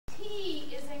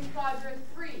quadrant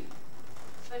 3.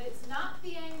 But it's not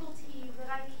the angle T that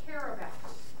I care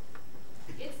about.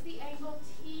 It's the angle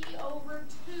T over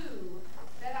 2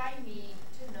 that I need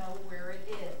to know where it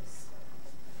is.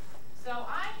 So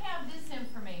I have this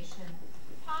information.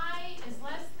 Pi is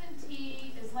less than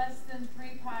T is less than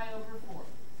 3 pi over 4.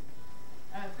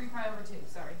 3 pi over 2,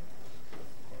 sorry.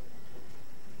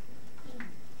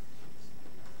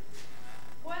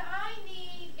 What I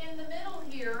need in the middle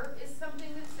here is something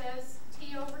that says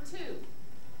T over 2.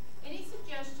 Any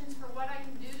suggestions for what I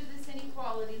can do to this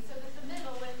inequality so that the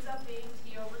middle ends up being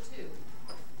T over 2?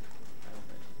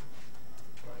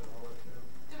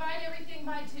 Divide everything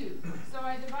by 2. So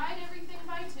I divide everything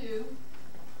by 2.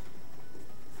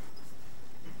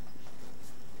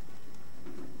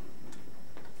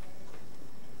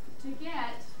 To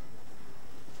get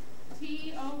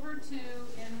T over 2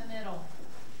 in the middle.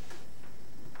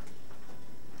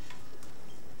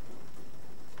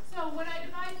 So when I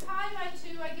divide pi by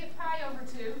 2, I get pi over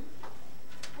 2.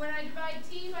 When I divide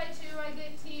T by 2, I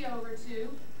get T over 2.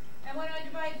 And when I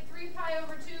divide 3 pi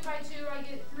over 2 by 2, I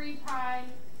get 3 pi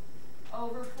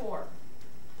over 4.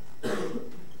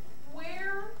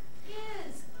 Where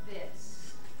is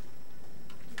this?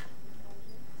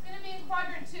 It's going to be in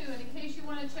quadrant 2. And in case you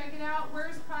want to check it out,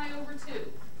 where's pi over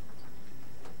 2?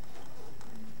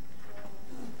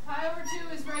 Pi over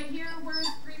 2 is right here. Where's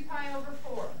 3 pi over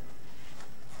 4?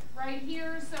 Right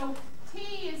here. So T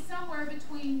is somewhere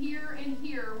between here and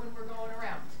here when we're going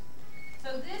around.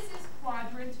 So this is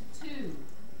quadrant 2.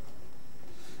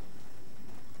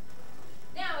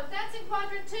 Now, if that's in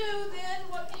quadrant 2, then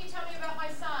what can you tell me about my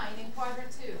sign in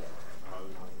quadrant 2?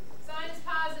 Sign is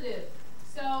positive.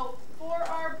 So for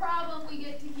our problem, we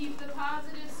get to keep the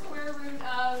positive square root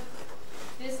of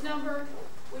this number,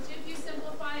 which if you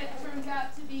simplify it turns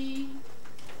out to be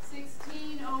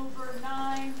 16 over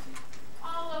 9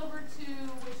 all over 2,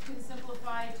 which can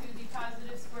simplify to the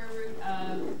positive square root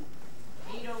of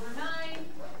 8 over 9,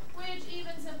 which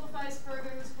even simplifies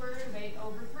further the square root of 8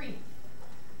 over 3.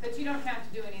 But you don't have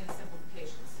to do any of the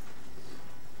simplifications.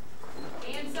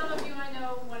 And some of you I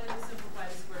know want